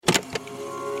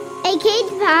A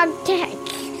kids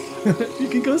podcast. You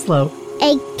can go slow.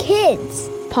 A kids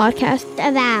podcast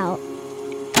about.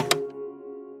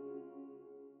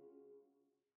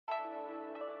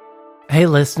 Hey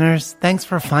listeners, thanks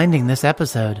for finding this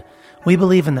episode. We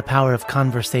believe in the power of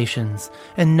conversations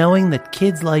and knowing that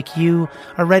kids like you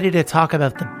are ready to talk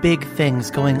about the big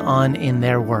things going on in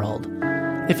their world.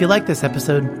 If you like this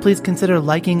episode, please consider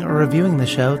liking or reviewing the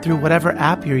show through whatever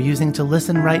app you're using to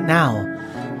listen right now.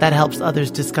 That helps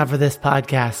others discover this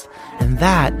podcast, and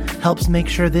that helps make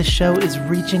sure this show is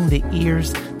reaching the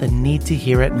ears that need to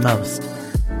hear it most.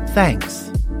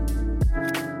 Thanks.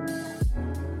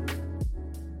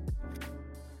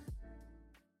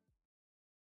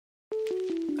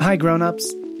 Hi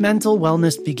grown-ups. Mental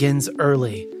wellness begins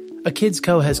early. A Kids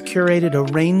Co has curated a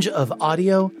range of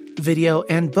audio, video,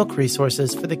 and book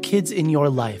resources for the kids in your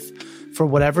life, for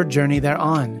whatever journey they're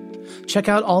on. Check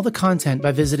out all the content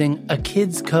by visiting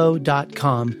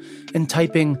akidsco.com and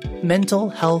typing Mental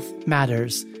Health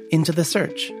Matters into the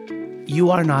search.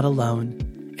 You are not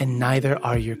alone, and neither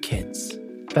are your kids.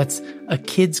 That's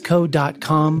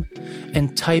akidsco.com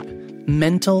and type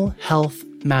Mental Health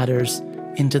Matters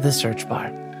into the search bar.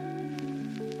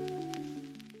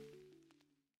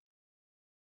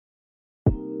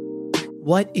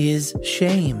 What is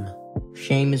shame?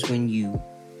 Shame is when you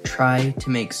try to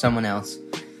make someone else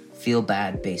feel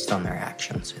bad based on their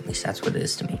actions. At least that's what it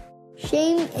is to me.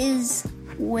 Shame is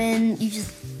when you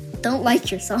just don't like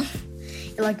yourself.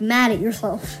 You're like mad at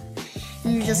yourself.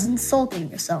 And you're just insulting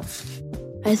yourself.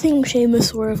 I think shame is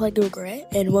sort of like regret.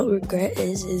 And what regret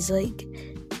is like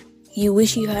you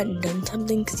wish you hadn't done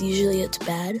something because usually it's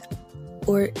bad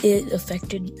or it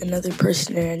affected another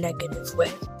person in a negative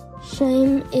way.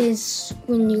 Shame is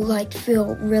when you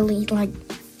feel really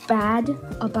bad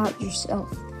about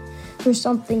yourself for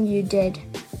something you did.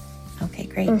 Okay,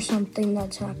 great. Or something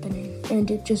that's happening,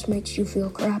 and it just makes you feel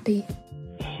crappy.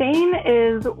 Shame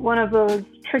is one of those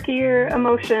trickier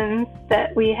emotions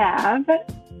that we have.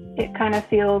 It kind of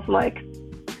feels like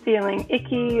feeling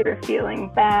icky or feeling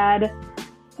bad,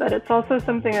 but it's also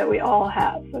something that we all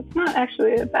have. So it's not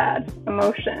actually a bad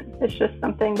emotion. It's just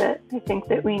something that I think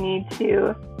that we need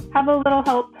to have a little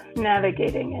help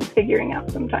navigating and figuring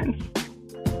out sometimes.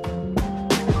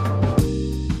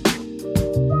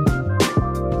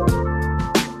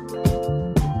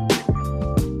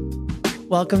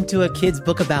 Welcome to A Kid's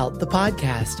Book About, the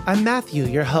podcast. I'm Matthew,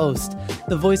 your host.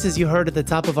 The voices you heard at the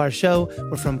top of our show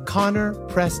were from Connor,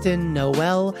 Preston,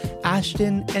 Noel,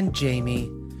 Ashton, and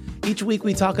Jamie. Each week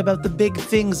we talk about the big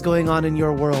things going on in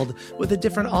your world with a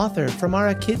different author from our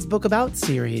A Kid's Book About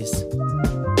series.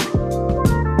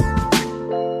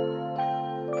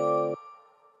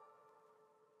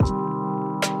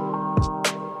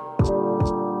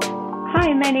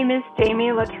 Hi, my name is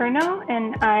Jamie Letourneau,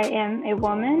 and I am a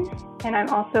woman, and I'm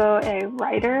also a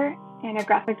writer and a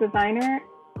graphic designer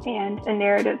and a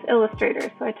narrative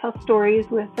illustrator. So I tell stories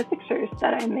with the pictures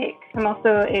that I make. I'm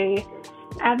also an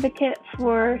advocate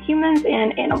for humans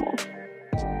and animals.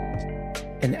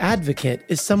 An advocate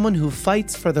is someone who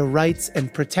fights for the rights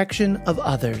and protection of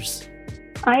others.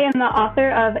 I am the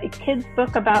author of A Kid's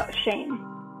Book About Shame.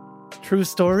 True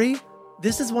story?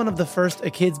 This is one of the first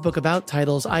A Kid's Book About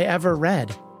titles I ever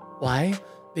read. Why?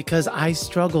 Because I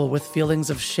struggle with feelings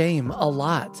of shame a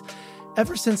lot,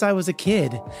 ever since I was a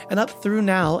kid and up through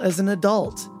now as an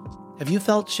adult. Have you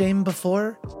felt shame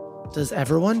before? Does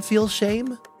everyone feel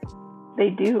shame? They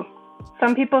do.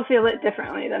 Some people feel it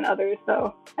differently than others,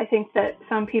 though. I think that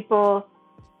some people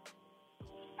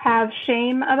have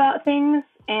shame about things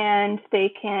and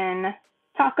they can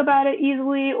talk about it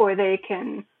easily or they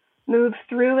can move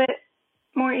through it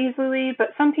more easily,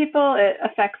 but some people it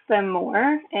affects them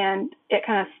more and it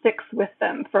kind of sticks with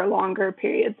them for longer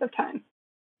periods of time.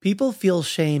 People feel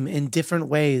shame in different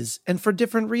ways and for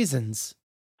different reasons.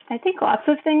 I think lots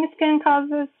of things can cause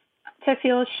us to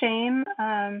feel shame.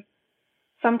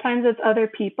 Sometimes it's other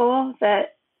people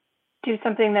that do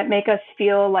something that make us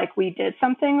feel like we did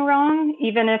something wrong,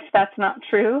 even if that's not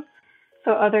true.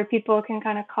 So other people can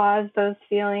kind of cause those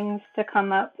feelings to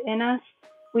come up in us.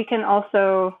 We can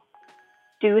also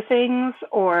do things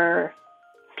or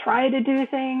try to do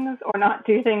things or not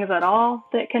do things at all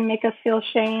that can make us feel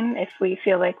shame if we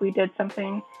feel like we did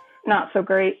something not so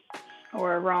great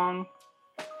or wrong.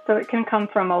 So it can come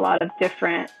from a lot of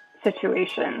different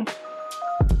situations.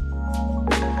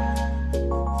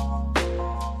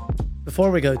 Before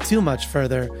we go too much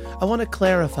further, I want to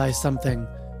clarify something.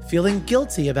 Feeling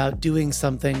guilty about doing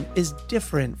something is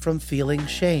different from feeling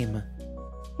shame.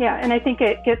 Yeah, and I think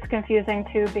it gets confusing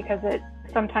too because it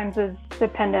sometimes is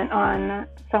dependent on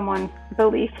someone's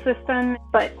belief system,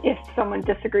 but if someone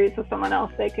disagrees with someone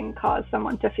else, they can cause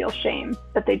someone to feel shame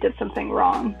that they did something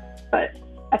wrong. But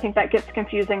I think that gets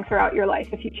confusing throughout your life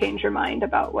if you change your mind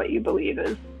about what you believe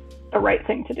is the right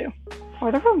thing to do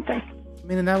or the wrong thing. I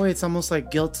mean, in that way, it's almost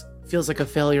like guilt feels like a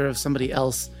failure of somebody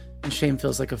else and shame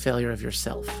feels like a failure of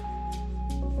yourself.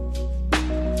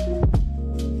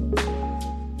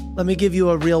 Let me give you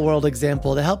a real-world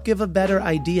example to help give a better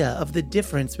idea of the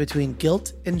difference between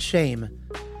guilt and shame.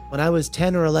 When I was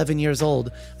 10 or 11 years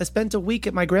old, I spent a week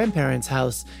at my grandparents'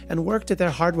 house and worked at their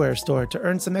hardware store to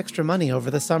earn some extra money over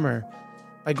the summer.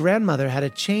 My grandmother had a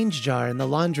change jar in the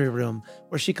laundry room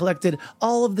where she collected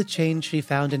all of the change she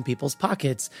found in people's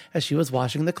pockets as she was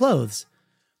washing the clothes.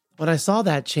 When I saw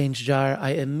that change jar,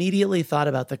 I immediately thought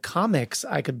about the comics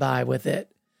I could buy with it.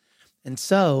 And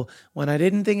so, when I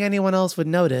didn't think anyone else would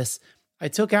notice, I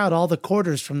took out all the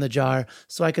quarters from the jar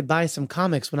so I could buy some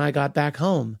comics when I got back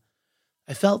home.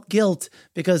 I felt guilt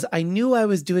because I knew I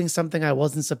was doing something I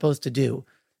wasn't supposed to do,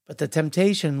 but the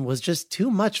temptation was just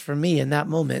too much for me in that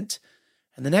moment.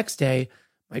 And the next day,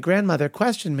 my grandmother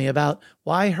questioned me about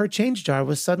why her change jar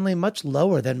was suddenly much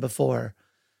lower than before.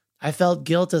 I felt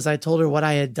guilt as I told her what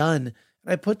I had done,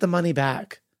 and I put the money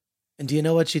back. And do you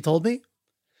know what she told me?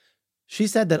 She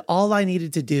said that all I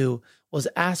needed to do was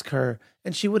ask her,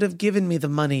 and she would have given me the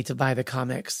money to buy the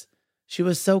comics. She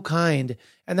was so kind,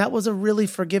 and that was a really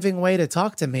forgiving way to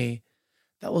talk to me.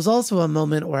 That was also a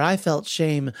moment where I felt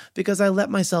shame because I let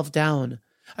myself down.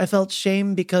 I felt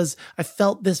shame because I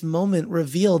felt this moment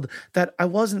revealed that I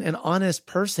wasn't an honest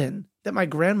person, that my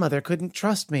grandmother couldn't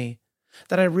trust me,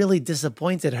 that I really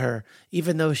disappointed her,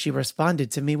 even though she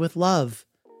responded to me with love.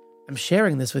 I'm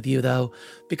sharing this with you, though,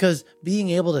 because being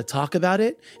able to talk about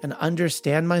it and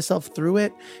understand myself through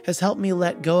it has helped me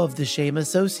let go of the shame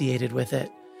associated with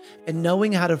it. And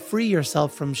knowing how to free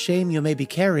yourself from shame you may be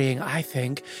carrying, I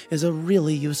think, is a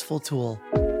really useful tool.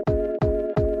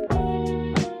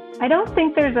 I don't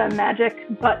think there's a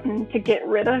magic button to get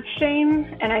rid of shame,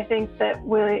 and I think that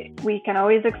we can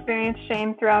always experience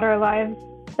shame throughout our lives.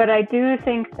 But I do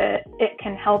think that it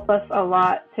can help us a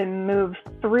lot to move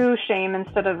through shame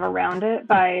instead of around it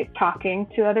by talking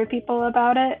to other people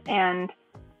about it, and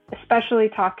especially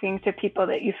talking to people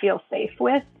that you feel safe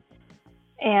with.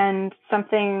 And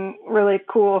something really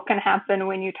cool can happen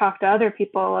when you talk to other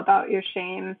people about your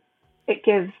shame. It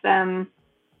gives them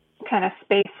kind of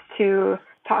space to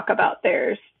talk about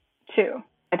theirs too.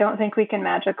 I don't think we can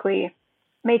magically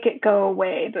make it go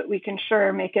away, but we can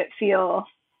sure make it feel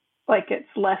like it's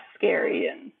less scary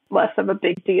and less of a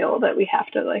big deal that we have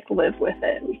to live with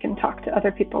it. We can talk to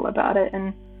other people about it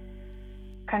and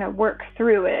kind of work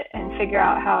through it and figure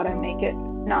out how to make it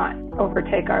not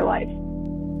overtake our life.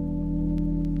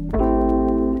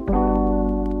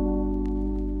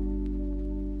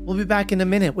 We'll be back in a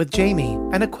minute with Jamie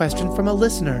and a question from a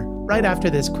listener right after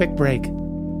this quick break.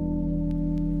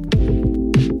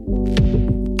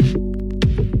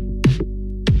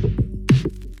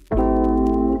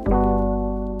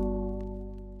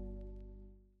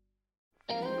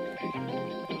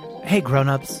 Hey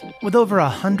grown-ups, with over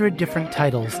 100 different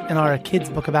titles in our A Kid's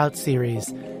Book About series,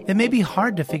 it may be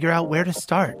hard to figure out where to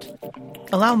start.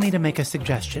 Allow me to make a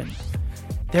suggestion.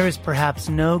 There is perhaps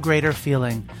no greater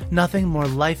feeling, nothing more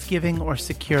life-giving or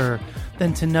secure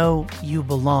than to know you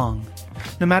belong.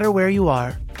 No matter where you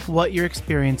are, what you're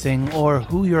experiencing, or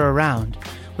who you're around,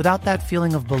 without that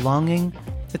feeling of belonging,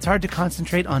 it's hard to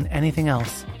concentrate on anything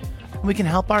else. We can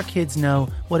help our kids know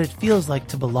what it feels like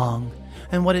to belong,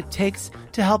 and what it takes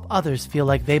to help others feel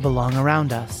like they belong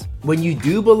around us. When you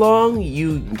do belong,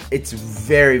 it's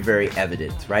very, very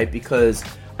evident, right? Because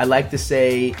I like to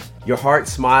say your heart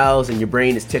smiles and your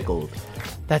brain is tickled.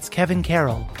 That's Kevin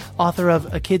Carroll, author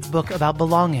of A Kid's Book About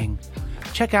Belonging.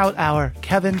 Check out our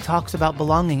Kevin Talks About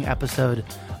Belonging episode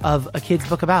of A Kid's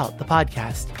Book About, the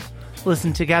podcast.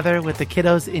 Listen together with the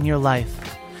kiddos in your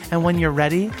life. And when you're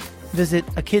ready, visit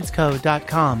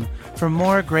akidsco.com for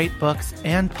more great books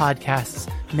and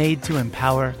podcasts made to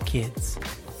empower kids.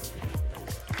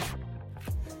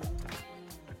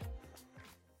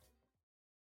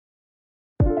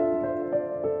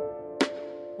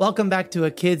 Welcome back to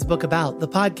A Kid's Book About, the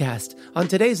podcast. On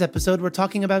today's episode, we're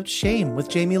talking about shame with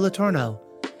Jamie Letourneau.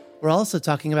 We're also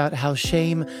talking about how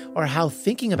shame, or how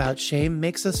thinking about shame,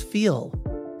 makes us feel.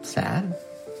 Sad.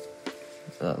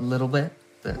 A little bit,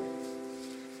 but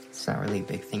it's not really a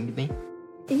big thing to me.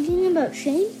 Thinking about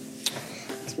shame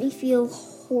makes me feel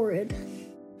horrid.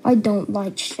 I don't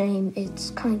like shame.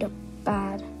 It's kind of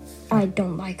bad. I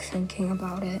don't like thinking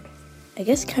about it. I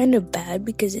guess kind of bad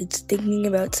because it's thinking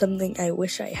about something I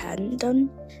wish I hadn't done.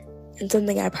 and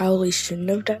something I probably shouldn't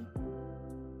have done.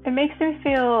 It makes me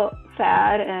feel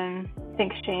sad, and I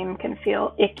think shame can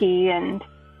feel icky, and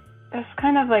there's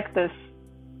kind of like this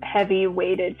heavy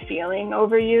weighted feeling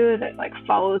over you that like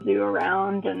follows you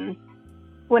around. And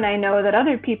when I know that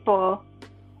other people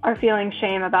are feeling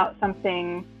shame about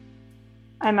something,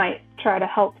 I might try to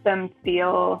help them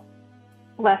feel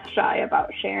less shy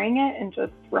about sharing it and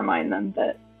just remind them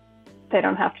that they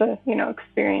don't have to,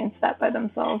 experience that by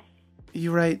themselves.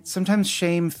 You're right. Sometimes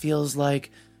shame feels like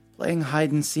playing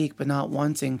hide and seek but not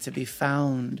wanting to be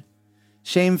found.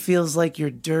 Shame feels like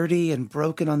you're dirty and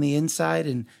broken on the inside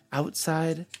and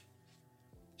outside.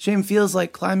 Shame feels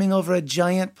like climbing over a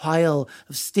giant pile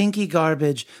of stinky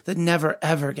garbage that never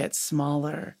ever gets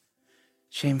smaller.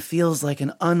 Shame feels like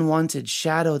an unwanted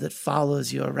shadow that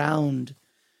follows you around.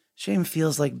 Shame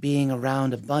feels like being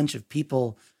around a bunch of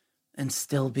people and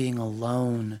still being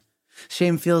alone.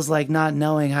 Shame feels like not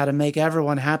knowing how to make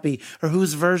everyone happy or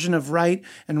whose version of right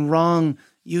and wrong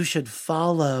you should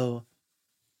follow.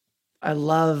 I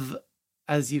love,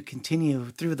 as you continue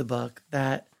through the book,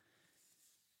 that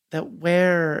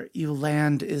where you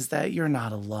land is that you're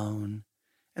not alone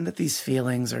and that these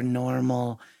feelings are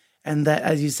normal, and that,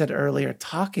 as you said earlier,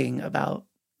 talking about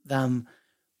them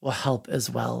will help as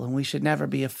well, and we should never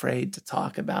be afraid to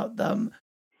talk about them.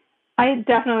 I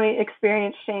definitely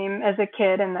experienced shame as a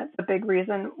kid, and that's a big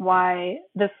reason why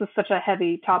this was such a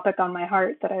heavy topic on my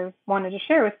heart that I wanted to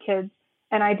share with kids.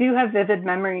 And I do have vivid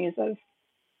memories of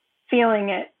feeling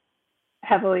it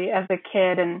heavily as a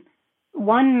kid. And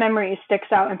one memory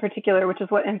sticks out in particular, which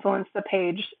is what influenced the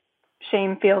page,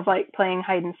 Shame Feels Like Playing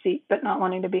Hide and Seek But Not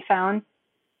Wanting to Be Found.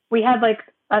 We had like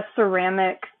a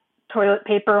ceramic toilet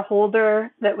paper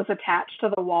holder that was attached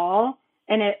to the wall,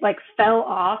 and it like fell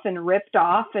off and ripped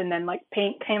off, and then like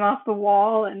paint came off the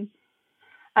wall. And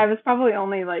I was probably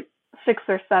only like 6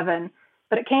 or 7,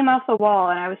 but it came off the wall,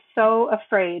 and I was so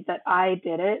afraid that I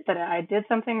did it, that I did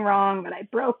something wrong, that I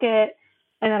broke it,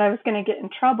 and that I was going to get in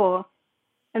trouble.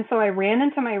 And so I ran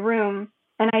into my room,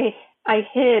 and I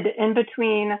hid in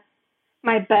between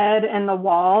my bed and the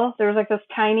wall. There was like this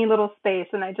tiny little space,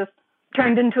 and I just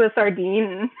turned into a sardine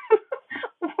and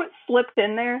slipped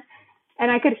in there. And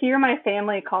I could hear my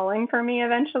family calling for me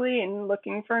eventually and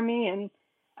looking for me, and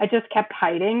I just kept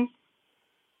hiding.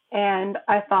 And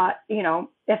I thought,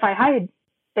 if I hide,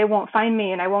 they won't find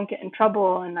me and I won't get in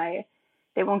trouble, and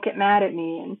they won't get mad at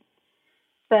me. And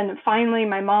then finally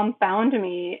my mom found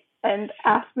me and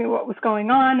asked me what was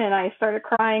going on, and I started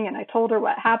crying, and I told her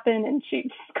what happened, and she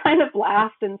just kind of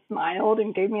laughed and smiled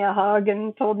and gave me a hug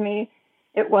and told me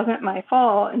it wasn't my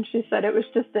fault. And she said it was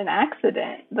just an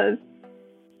accident.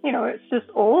 It's just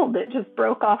old. It just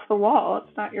broke off the wall.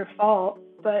 It's not your fault.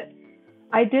 But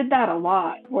I did that a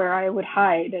lot, where I would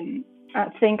hide and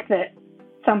think that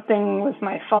something was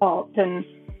my fault. And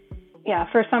yeah,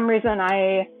 for some reason,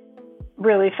 I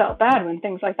really felt bad when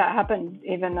things like that happened,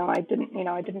 even though I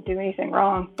didn't do anything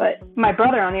wrong. But my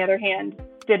brother, on the other hand,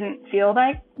 didn't feel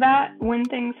like that when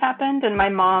things happened. And my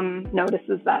mom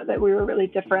notices that we were really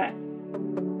different.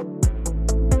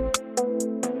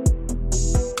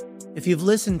 If you've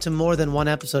listened to more than one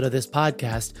episode of this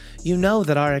podcast, you know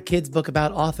that our A Kid's Book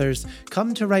About authors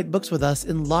come to write books with us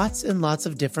in lots and lots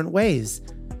of different ways.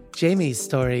 Jamie's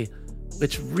story,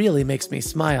 which really makes me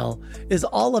smile, is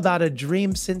all about a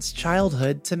dream since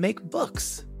childhood to make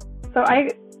books. So I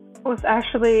was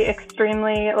actually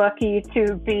extremely lucky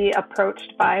to be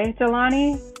approached by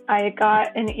Jelani. I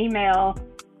got an email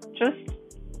just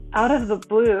out of the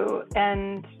blue,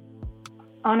 and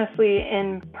honestly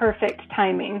in perfect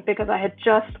timing, because I had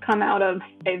just come out of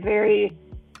a very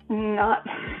not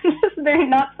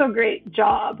so great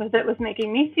job that was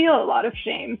making me feel a lot of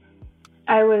shame.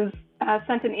 I was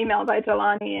sent an email by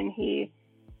Jelani, and he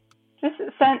just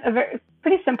sent a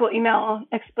pretty simple email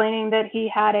explaining that he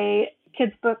had a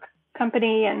kids book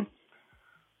company and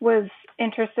was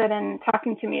interested in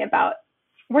talking to me about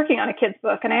working on a kids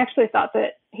book. And I actually thought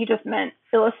that he just meant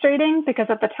illustrating, because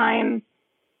at the time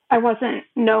I wasn't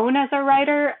known as a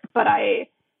writer, but I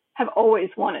have always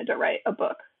wanted to write a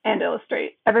book and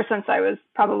illustrate ever since I was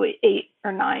probably 8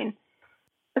 or 9.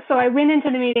 So I went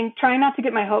into the meeting trying not to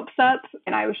get my hopes up,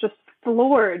 and I was just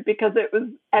floored, because it was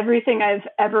everything I've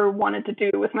ever wanted to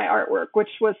do with my artwork, which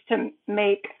was to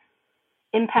make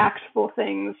impactful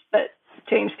things that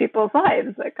change people's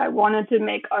lives. Like, I wanted to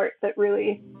make art that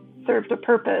really served a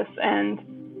purpose. And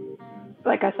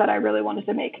like I said, I really wanted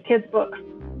to make kids' books.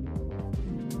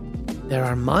 There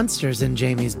are monsters in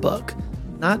Jamie's book.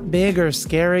 Not big or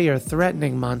scary or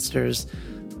threatening monsters.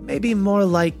 Maybe more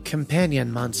like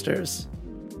companion monsters.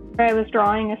 I was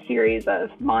drawing a series of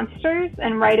monsters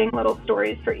and writing little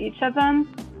stories for each of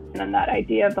them. And then that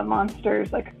idea of the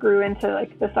monsters like grew into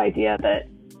like this idea that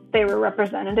they were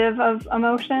representative of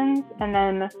emotions. And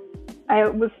then I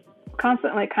was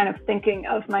constantly kind of thinking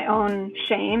of my own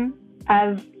shame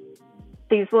as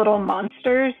these little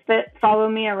monsters that follow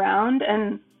me around,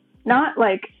 and not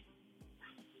like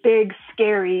big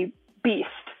scary beast,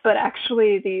 but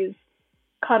actually these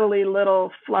cuddly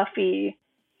little fluffy,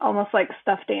 almost like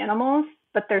stuffed animals,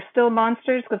 but they're still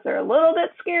monsters because they're a little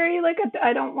bit scary. Like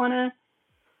I don't want to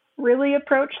really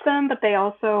approach them, but they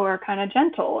also are kind of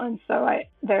gentle. And so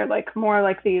they're like more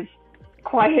like these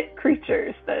quiet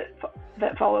creatures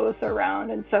that follow us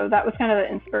around. And so that was kind of the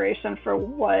inspiration for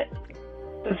what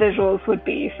the visuals would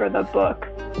be for the book.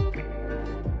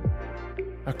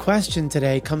 Our question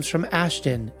today comes from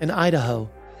Ashton in Idaho.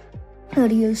 How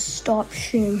do you stop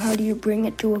shame? How do you bring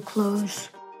it to a close?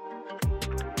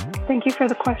 Thank you for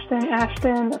the question,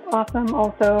 Ashton. That's awesome.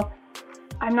 Also,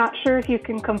 I'm not sure if you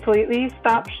can completely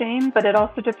stop shame, but it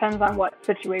also depends on what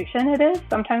situation it is.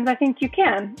 Sometimes I think you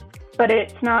can, but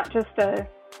it's not just a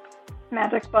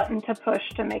magic button to push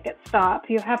to make it stop.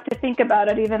 You have to think about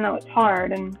it even though it's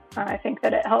hard, and I think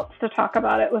that it helps to talk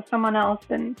about it with someone else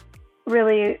and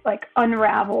really like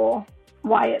unravel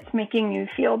why it's making you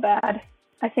feel bad.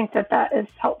 I think that is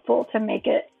helpful to make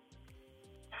it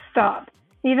stop.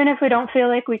 Even if we don't feel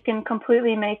like we can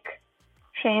completely make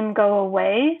shame go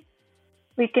away,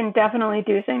 we can definitely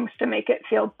do things to make it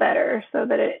feel better so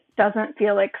that it doesn't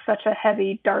feel like such a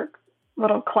heavy, dark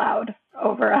little cloud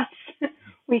over us.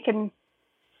 We can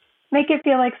make it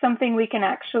feel like something we can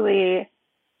actually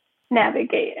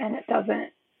navigate, and it doesn't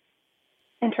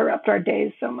interrupt our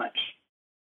days so much.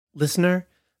 Listener,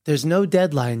 there's no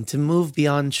deadline to move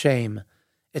beyond shame.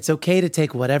 It's okay to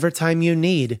take whatever time you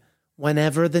need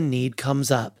whenever the need comes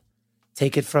up.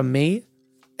 Take it from me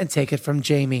and take it from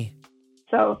Jamie.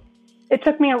 So it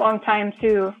took me a long time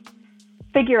to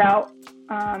figure out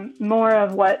more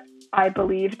of what I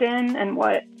believed in, and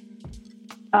what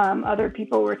other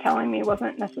people were telling me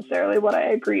wasn't necessarily what I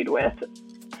agreed with.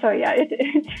 So yeah,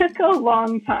 it took a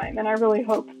long time, and I really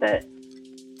hope that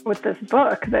with this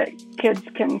book that kids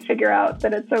can figure out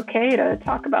that it's okay to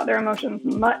talk about their emotions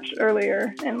much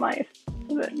earlier in life.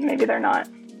 That maybe they're not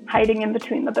hiding in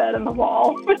between the bed and the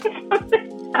wall when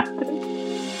something happens.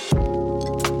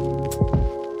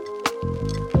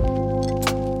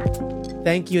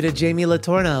 Thank you to Jamie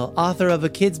Latorno, author of A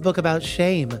Kid's Book About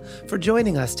Shame, for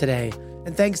joining us today.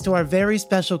 And thanks to our very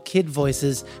special kid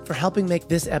voices for helping make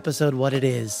this episode what it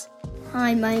is.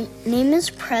 Hi, my name is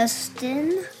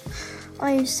Preston.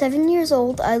 I'm 7 years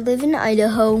old. I live in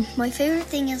Idaho. My favorite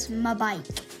thing is my bike.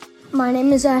 My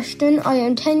name is Ashton. I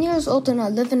am 10 years old and I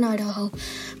live in Idaho.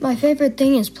 My favorite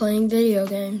thing is playing video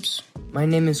games. My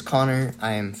name is Connor.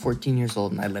 I am 14 years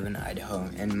old and I live in Idaho.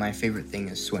 And my favorite thing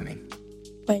is swimming.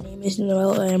 My name is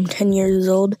Noel. I am 10 years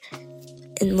old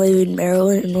and live in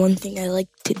Maryland. And one thing I like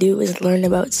to do is learn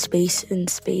about space and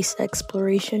space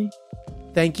exploration.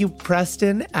 Thank you,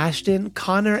 Preston, Ashton,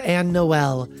 Connor, and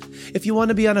Noel. If you want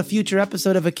to be on a future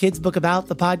episode of A Kid's Book About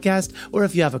the podcast, or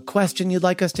if you have a question you'd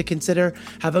like us to consider,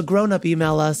 have a grown-up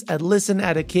email us at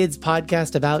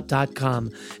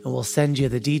listen@akidspodcastabout.com, and we'll send you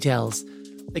the details.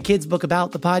 The Kid's Book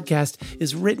About the podcast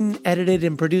is written, edited,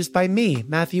 and produced by me,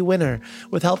 Matthew Winner,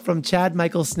 with help from Chad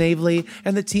Michael Snavely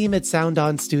and the team at Sound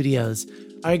On Studios.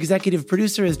 Our executive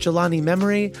producer is Jelani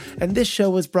Memory, and this show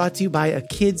was brought to you by A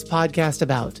Kid's Podcast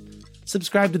About.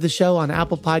 Subscribe to the show on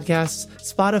Apple Podcasts,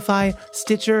 Spotify,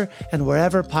 Stitcher, and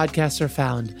wherever podcasts are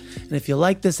found. And if you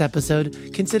like this episode,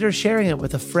 consider sharing it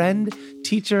with a friend,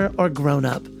 teacher, or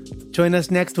grown-up. Join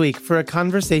us next week for a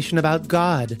conversation about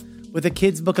God with A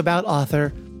Kid's Book About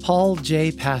author Paul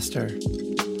J. Pastor.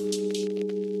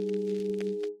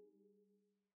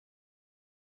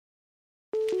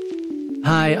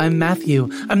 Hi, I'm Matthew.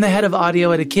 I'm the head of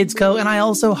audio at A Kids Co, and I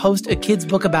also host A Kid's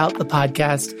Book About the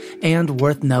podcast, and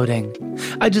worth noting,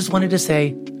 I just wanted to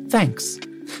say thanks.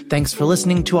 Thanks for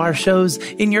listening to our shows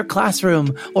in your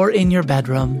classroom or in your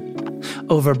bedroom,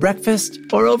 over breakfast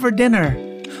or over dinner,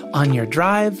 on your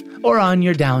drive or on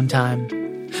your downtime.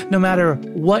 No matter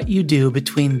what you do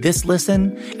between this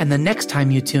listen and the next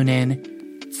time you tune in,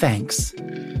 thanks.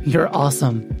 You're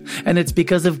awesome. And it's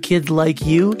because of kids like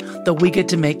you that we get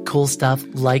to make cool stuff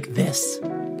like this.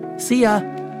 See ya.